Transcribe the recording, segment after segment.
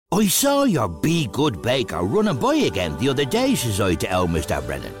I saw your Be Good baker running by again the other day, says I to old Mr.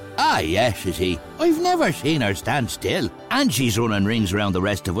 Brennan. Ah, yes, says he. I've never seen her stand still. And she's running rings around the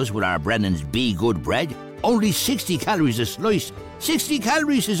rest of us with our Brennan's Be Good bread. Only 60 calories a slice. 60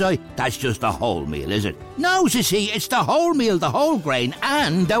 calories, says I. That's just a whole meal, is it? No, says he, it's the whole meal, the whole grain,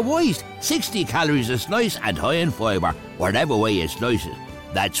 and the white. 60 calories a slice and high in fibre, whatever way you slice it.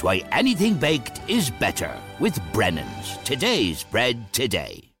 That's why anything baked is better with Brennan's. Today's bread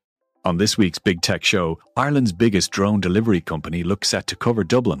today. On this week's Big Tech Show, Ireland's biggest drone delivery company looks set to cover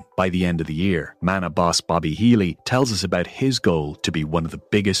Dublin by the end of the year. Mana boss Bobby Healy tells us about his goal to be one of the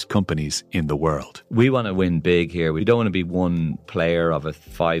biggest companies in the world. We want to win big here. We don't want to be one player of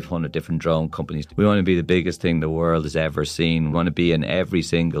 500 different drone companies. We want to be the biggest thing the world has ever seen. We want to be in every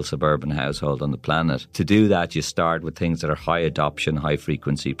single suburban household on the planet. To do that, you start with things that are high adoption, high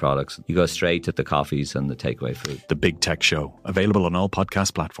frequency products. You go straight to the coffees and the takeaway food. The Big Tech Show, available on all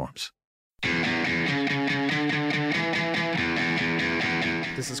podcast platforms.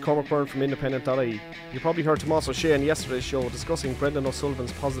 This is Cormac Byrne from Independent.ie. You probably heard Tomás O'Shea in yesterday's show discussing Brendan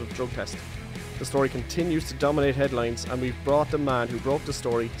O'Sullivan's positive drug test. The story continues to dominate headlines, and we've brought the man who broke the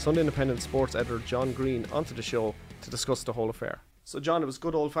story, Sunday Independent sports editor John Green, onto the show to discuss the whole affair. So John, it was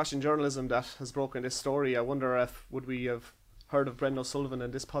good old-fashioned journalism that has broken this story. I wonder if would we have heard of Brendan O'Sullivan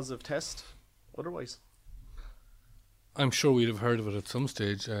and this positive test otherwise? I'm sure we'd have heard of it at some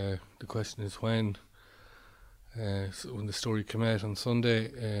stage. The question is when. So when the story came out on Sunday,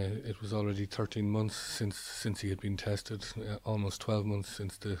 it was already 13 months since he had been tested, almost 12 months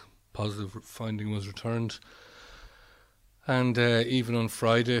since the positive finding was returned. And even on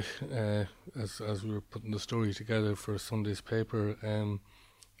Friday, as we were putting the story together for Sunday's paper,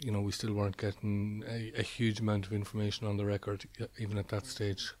 we still weren't getting a huge amount of information on the record, even at that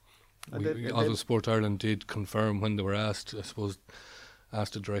stage. Although Sport Ireland did confirm when they were asked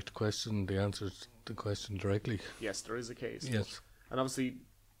a direct question, they answered the question directly. Yes, there is a case. Yes. And obviously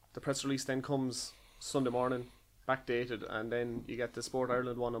the press release then comes Sunday morning, backdated, and then you get the Sport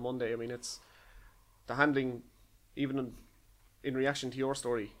Ireland one on Monday. I mean, it's the handling, even in reaction to your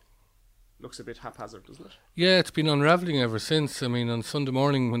story, looks a bit haphazard, doesn't it? Yeah, it's been unravelling ever since. I mean, on Sunday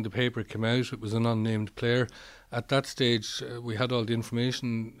morning when the paper came out, it was an unnamed player. At that stage, we had all the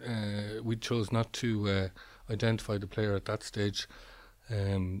information. We chose not to identify the player at that stage.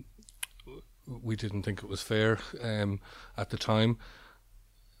 We didn't think it was fair at the time.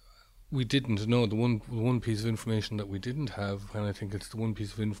 We didn't know the one piece of information that we didn't have, and I think it's the one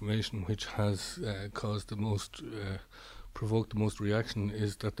piece of information which has caused the most, provoked the most reaction,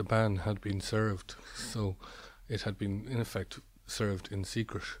 is that the ban had been served. So it had been in effect served in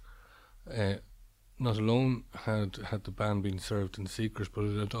secret. Not alone had the ban been served in secret, but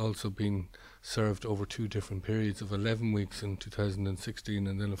it had also been served over two different periods of 11 weeks in 2016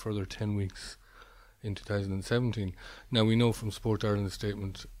 and then a further 10 weeks in 2017. Now, we know from Sport Ireland's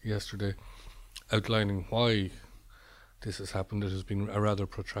statement yesterday outlining why this has happened, it has been a rather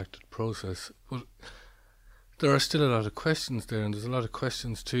protracted process. But there are still a lot of questions there, and there's a lot of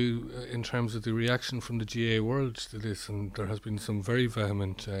questions too in terms of the reaction from the GAA world to this, and there has been some very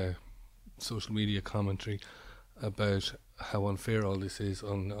vehement social media commentary about how unfair all this is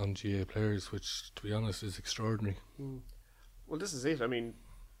on GAA players, which, to be honest, is extraordinary. Well, this is it. I mean,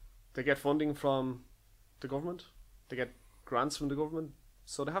 they get funding from the government, they get grants from the government,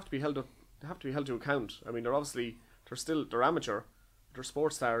 so they have to be held up. They have to be held to account. I mean, they're amateur, they're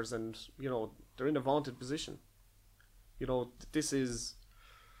sports stars, and they're in a vaunted position. This is,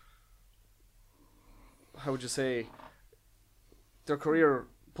 how would you say, their career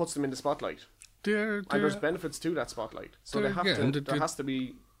puts them in the spotlight. And there's benefits to that spotlight. So there has to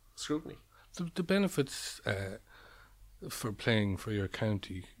be scrutiny. The benefits for playing for your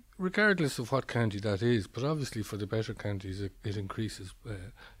county, regardless of what county that is, but obviously for the better counties it increases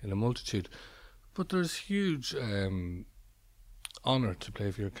in a multitude. But there's huge honour to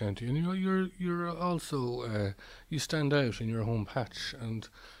play for your county, and you're also you stand out in your home patch, and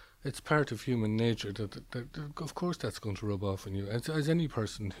it's part of human nature that of course that's going to rub off on you, as any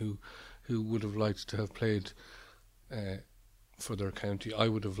person who would have liked to have played for their county. I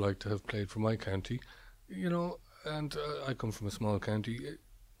would have liked to have played for my county, and I come from a small county.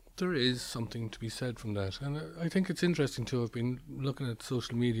 There is something to be said from that, and I think it's interesting to have been looking at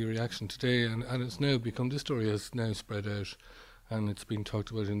social media reaction today, and it's now become, this story has now spread out, and it's been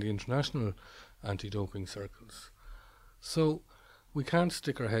talked about in the international anti-doping circles. So we can't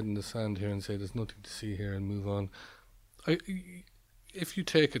stick our head in the sand here and say there's nothing to see here and move on. If you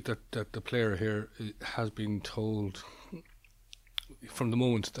take it that the player here has been told, from the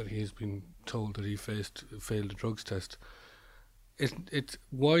moment that he has been told that he failed a drugs test, it's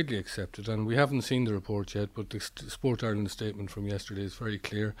widely accepted, and we haven't seen the report yet, but the Sport Ireland statement from yesterday is very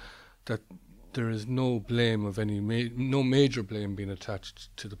clear that there is no blame of no major blame being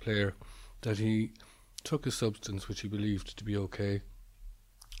attached to the player, that he took a substance which he believed to be okay,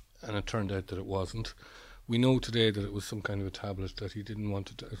 and it turned out that it wasn't. We know today that it was some kind of a tablet that he didn't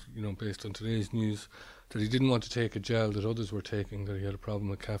want to, based on today's news, that he didn't want to take a gel that others were taking, that he had a problem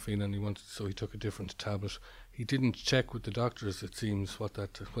with caffeine and so he took a different tablet. He didn't check with the doctors, it seems, whether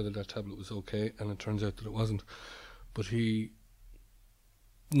that tablet was okay, and it turns out that it wasn't. But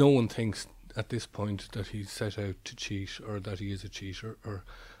no one thinks at this point that he set out to cheat or that he is a cheater, or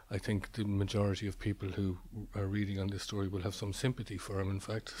I think the majority of people who are reading on this story will have some sympathy for him, in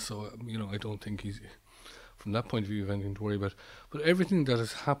fact. So, I don't think he's, from that point of view, have anything to worry about. But everything that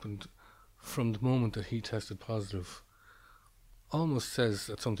has happened from the moment that he tested positive almost says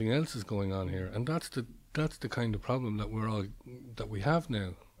that something else is going on here, and that's the kind of problem that we have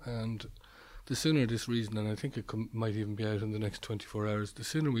now. And the sooner this reason, and I think it might even be out in the next 24 hours, the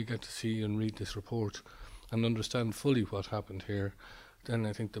sooner we get to see and read this report and understand fully what happened here, then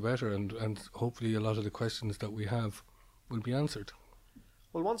I think the better, and hopefully a lot of the questions that we have will be answered.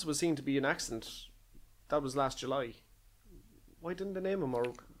 Well, once it was seen to be an accident, that was last July. Why didn't they name him?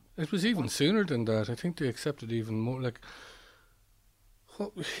 Or it was even sooner than that. I think they accepted even more. Like,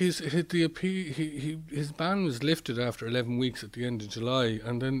 his ban was lifted after 11 weeks at the end of July,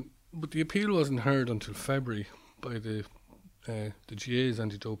 but the appeal wasn't heard until February by the GA's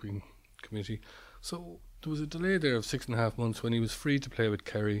anti-doping committee. So there was a delay there of 6.5 months when he was free to play with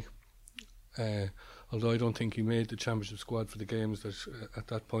Kerry. Although I don't think he made the championship squad for the games at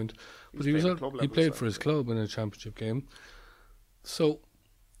that point, but he played for his club in a championship game. So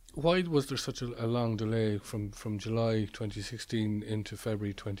why was there such a long delay from July 2016 into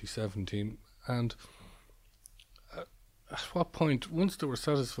February 2017? And at what point, once they were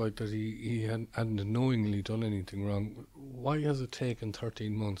satisfied that he hadn't knowingly done anything wrong, why has it taken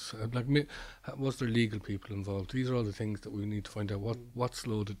 13 months? Was there legal people involved? These are all the things that we need to find out. What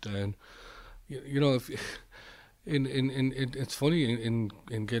slowed it down? It's funny in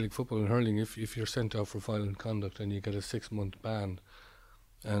Gaelic football and hurling, if you're sent out for violent conduct and you get a 6-month ban,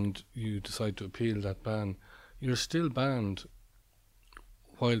 and you decide to appeal that ban, you're still banned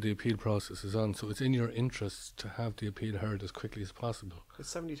while the appeal process is on. So it's in your interests to have the appeal heard as quickly as possible.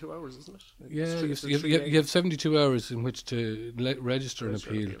 It's 72 hours, isn't it? Yeah, you have 72 hours in which to register an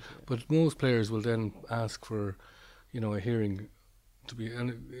appeal. But most players will then ask for, a hearing to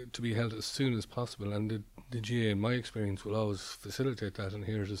be held as soon as possible, and the GA, in my experience, will always facilitate that and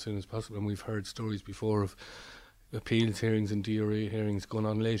hear it as soon as possible. And we've heard stories before of appeals hearings and DRA hearings going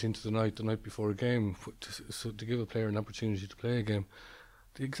on late into the night before a game, to give a player an opportunity to play a game.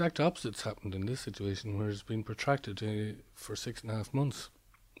 The exact opposite's happened in this situation, where it's been protracted for 6.5 months.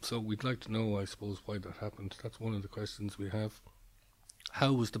 So we'd like to know, I suppose, why that happened. That's one of the questions we have.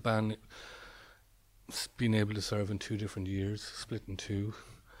 How was the ban being able to serve in 2 different years, split in 2?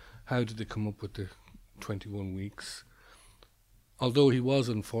 How did they come up with the 21 weeks? Although he was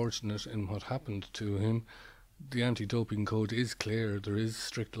unfortunate in what happened to him, the anti-doping code is clear. There is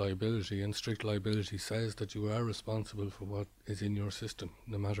strict liability, and strict liability says that you are responsible for what is in your system,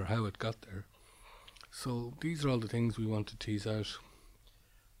 no matter how it got there. So these are all the things we want to tease out.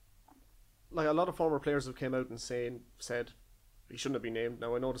 Like, a lot of former players have came out and said he shouldn't have been named.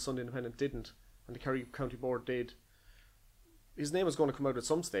 Now, I know the Sunday Independent didn't, and the Kerry County Board did. His name was going to come out at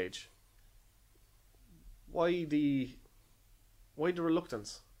some stage. Why the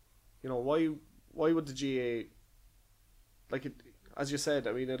reluctance? Why would the GA, as you said,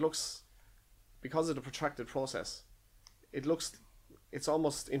 I mean, it looks, because of the protracted process, it's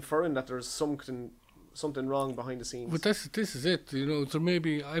almost inferring that there's something wrong behind the scenes. But this is it, there may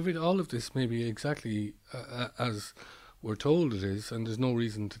be, all of this may be exactly as we're told it is, and there's no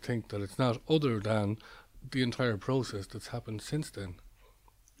reason to think that it's not, other than the entire process that's happened since then.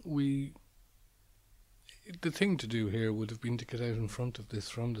 The thing to do here would have been to get out in front of this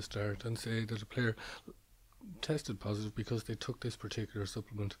from the start and say that a player tested positive because they took this particular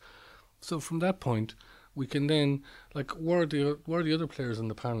supplement. So from that point, we can then, were the other players on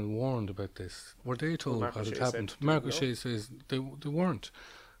the panel warned about this? Were they told what had happened? Mark O'Shea says they weren't.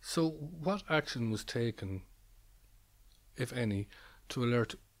 So what action was taken, if any, to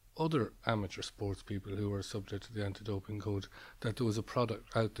alert other amateur sports people who are subject to the anti-doping code that there was a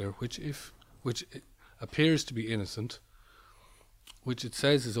product out there which appears to be innocent, which it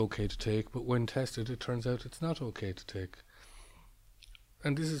says is okay to take, but when tested it turns out it's not okay to take.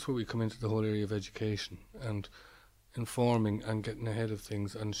 And this is where we come into the whole area of education and informing and getting ahead of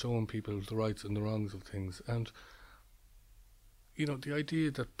things and showing people the rights and the wrongs of things. And you know, the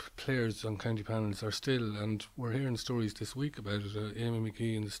idea that players on county panels are still, and we're hearing stories this week about it, Amy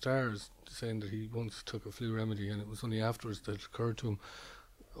McGee in the Stars saying that he once took a flu remedy and it was only afterwards that it occurred to him,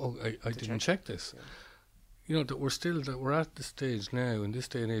 oh, I didn't check this. Yeah. You know, that we're at the stage now, in this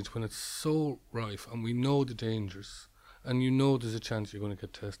day and age, when it's so rife and we know the dangers and you know there's a chance you're going to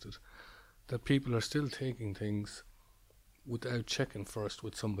get tested, that people are still taking things without checking first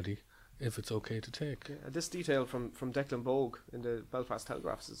with somebody if it's okay to take. Yeah, this detail from Declan Bogue in the Belfast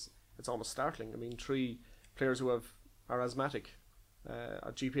Telegraph it's almost startling. I mean, 3 players who are asthmatic.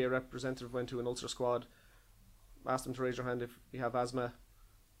 A GPA representative went to an Ulster squad, asked them to raise their hand if you have asthma.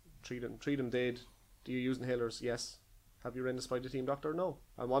 Treat them dead. Do you use inhalers? Yes. Have you ran this by the team doctor? No.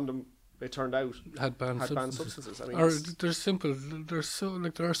 And one of them, it turned out, had banned substances. I mean, or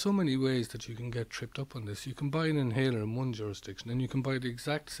there are so many ways that you can get tripped up on this. You can buy an inhaler in one jurisdiction and you can buy the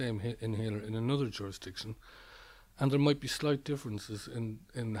exact same inhaler in another jurisdiction, and there might be slight differences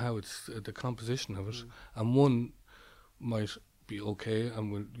in how it's the composition of it, and one might be okay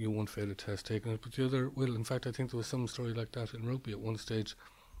and you won't fail a test taking it, but the other will. In fact, I think there was some story like that in rugby at one stage,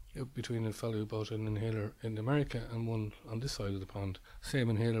 between a fellow who bought an inhaler in America and one on this side of the pond. Same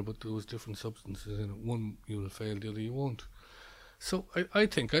inhaler, but there was different substances in it. One you will fail, the other you won't. So I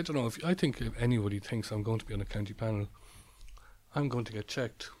think if anybody thinks I'm going to be on a county panel, I'm going to get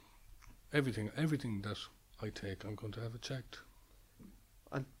checked. Everything that I take, I'm going to have it checked.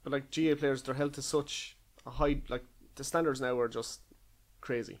 But like GA players, their health is such a high, like the standards now are just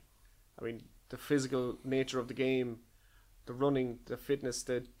crazy. I mean, the physical nature of the game, the running, the fitness,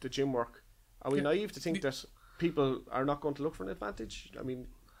 the gym work. Are we naive to think that people are not going to look for an advantage? I mean,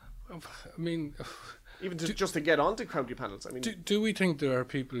 even just to get onto county panels. I mean, do we think there are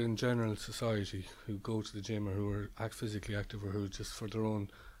people in general society who go to the gym or who are physically active or who are just for their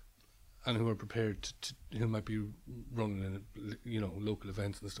own, and who are prepared to who might be running in local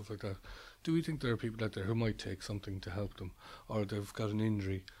events and stuff like that? Do we think there are people out there who might take something to help them, or they've got an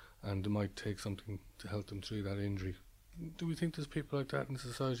injury and they might take something to help them through that injury? Do we think there's people like that in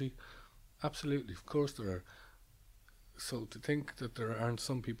society? Absolutely, of course there are. So to think that there aren't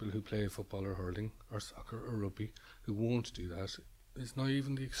some people who play football or hurling or soccer or rugby who won't do that is naive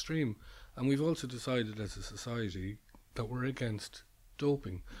in the extreme. And we've also decided as a society that we're against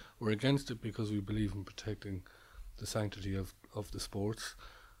doping. We're against it because we believe in protecting the sanctity of the sports,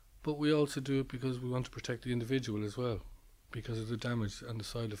 but we also do it because we want to protect the individual as well, because of the damage and the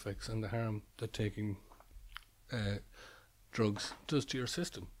side effects and the harm that taking drugs does to your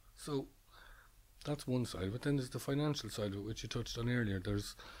system. So that's one side, but then there's the financial side of it, which you touched on earlier.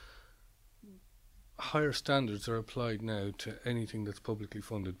 There's higher standards are applied now to anything that's publicly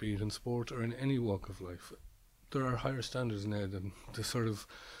funded, be it in sport or in any walk of life. There are higher standards now than the sort of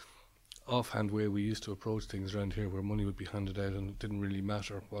offhand way we used to approach things around here, where money would be handed out and it didn't really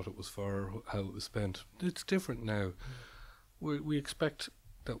matter what it was for or how it was spent. It's different now. We expect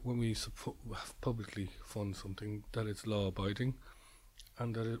that when we publicly fund something, that it's law-abiding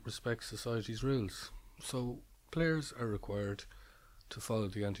and that it respects society's rules. So players are required to follow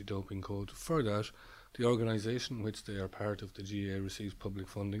the anti-doping code. For that, the organisation which they are part of, the GAA, receives public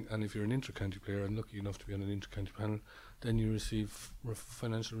funding, and if you're an inter-county player and lucky enough to be on an inter-county panel, then you receive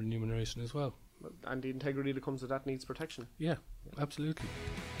financial remuneration as well. And the integrity that comes with that needs protection. Yeah, absolutely.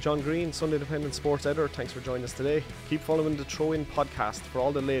 John Green, Sunday Independent Sports Editor, thanks for joining us today. Keep following the Throw In podcast for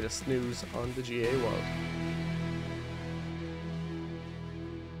all the latest news on the GAA world.